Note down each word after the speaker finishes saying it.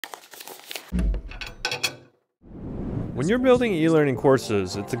When you're building e-learning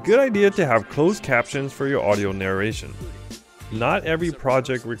courses, it's a good idea to have closed captions for your audio narration. Not every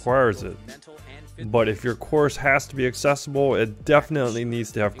project requires it, but if your course has to be accessible, it definitely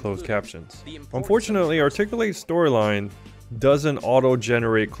needs to have closed captions. Unfortunately, Articulate Storyline doesn't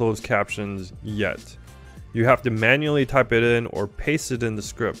auto-generate closed captions yet. You have to manually type it in or paste it in the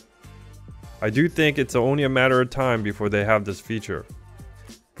script. I do think it's only a matter of time before they have this feature.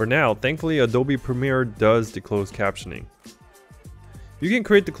 For now, thankfully Adobe Premiere does the closed captioning. You can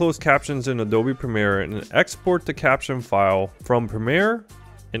create the closed captions in Adobe Premiere and export the caption file from Premiere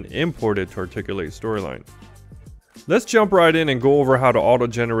and import it to Articulate Storyline. Let's jump right in and go over how to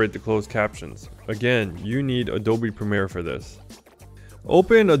auto-generate the closed captions. Again, you need Adobe Premiere for this.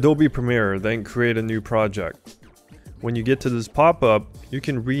 Open Adobe Premiere, then create a new project. When you get to this pop-up, you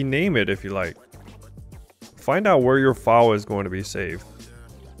can rename it if you like. Find out where your file is going to be saved.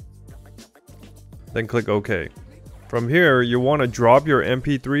 Then click OK. From here, you want to drop your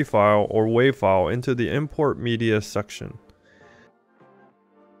MP3 file or WAV file into the Import Media section.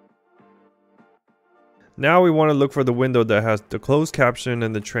 Now we want to look for the window that has the closed caption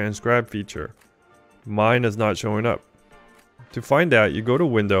and the transcribe feature. Mine is not showing up. To find that, you go to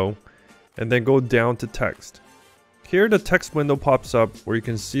Window and then go down to Text. Here the text window pops up where you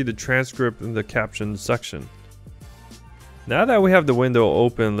can see the transcript in the captions section. Now that we have the window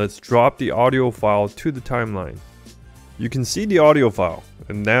open, let's drop the audio file to the timeline. You can see the audio file,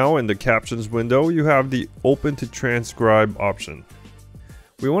 and now in the captions window you have the Open to Transcribe option.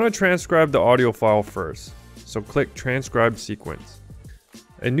 We want to transcribe the audio file first, so click Transcribe Sequence.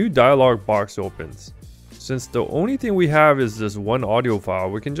 A new dialog box opens. Since the only thing we have is this one audio file,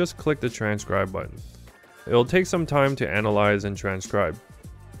 we can just click the Transcribe button. It'll take some time to analyze and transcribe.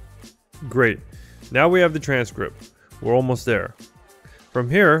 Great, now we have the transcript. We're almost there. From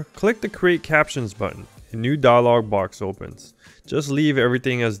here, click the Create Captions button. A new dialog box opens. Just leave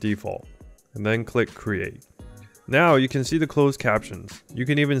everything as default, and then click Create. Now you can see the closed captions. You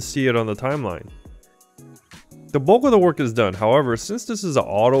can even see it on the timeline. The bulk of the work is done. However, since this is an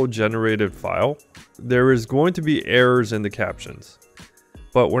auto-generated file, there is going to be errors in the captions.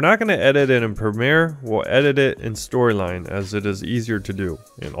 But we're not going to edit it in Premiere, we'll edit it in Storyline as it is easier to do,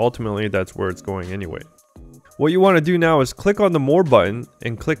 and ultimately that's where it's going anyway. What you want to do now is click on the More button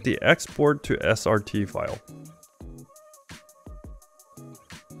and click the Export to SRT file.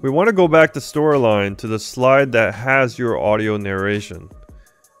 We want to go back to Storyline to the slide that has your audio narration.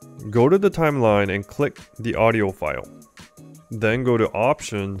 Go to the timeline and click the audio file. Then go to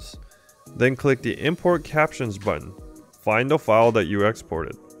Options, then click the Import Captions button. Find the file that you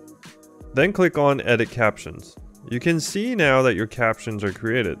exported. Then click on Edit Captions. You can see now that your captions are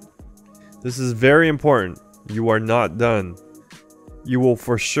created. This is very important. You are not done. You will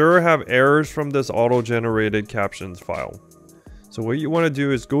for sure have errors from this auto-generated captions file. So what you want to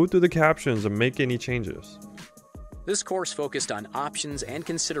do is go through the captions and make any changes. This course focused on options and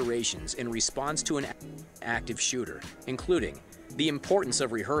considerations in response to an active shooter, including the importance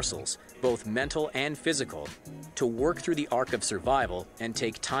of rehearsals, both mental and physical, to work through the arc of survival and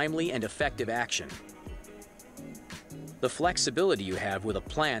take timely and effective action. The flexibility you have with a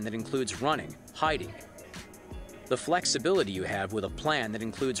plan that includes running, hiding. The flexibility you have with a plan that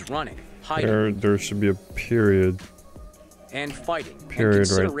includes running, hiding. There should be a period. And fighting. Period and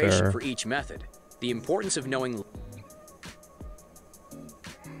consideration right there. for each method. The importance of knowing.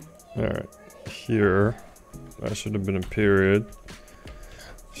 Alright, here. That should have been a period.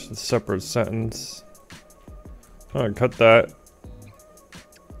 Just a separate sentence. Alright, cut that.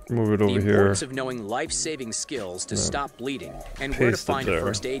 Move it over here. The importance of knowing life-saving skills to stop bleeding and where to find a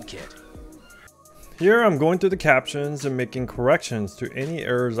first aid kit. Here I'm going through the captions and making corrections to any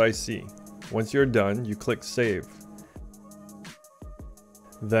errors I see. Once you're done, you click Save.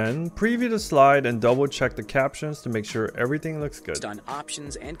 Then preview the slide and double check the captions to make sure everything looks good. On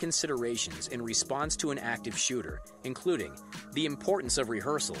options and considerations in response to an active shooter, including the importance of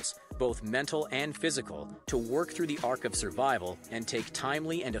rehearsals, both mental and physical, to work through the arc of survival and take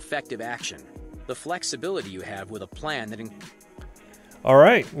timely and effective action. The flexibility you have with a plan that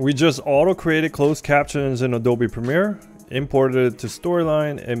Alright, we just auto-created closed captions in Adobe Premiere, imported it to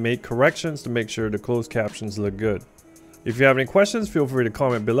Storyline, and made corrections to make sure the closed captions look good. If you have any questions, feel free to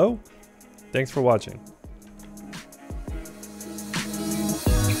comment below. Thanks for watching.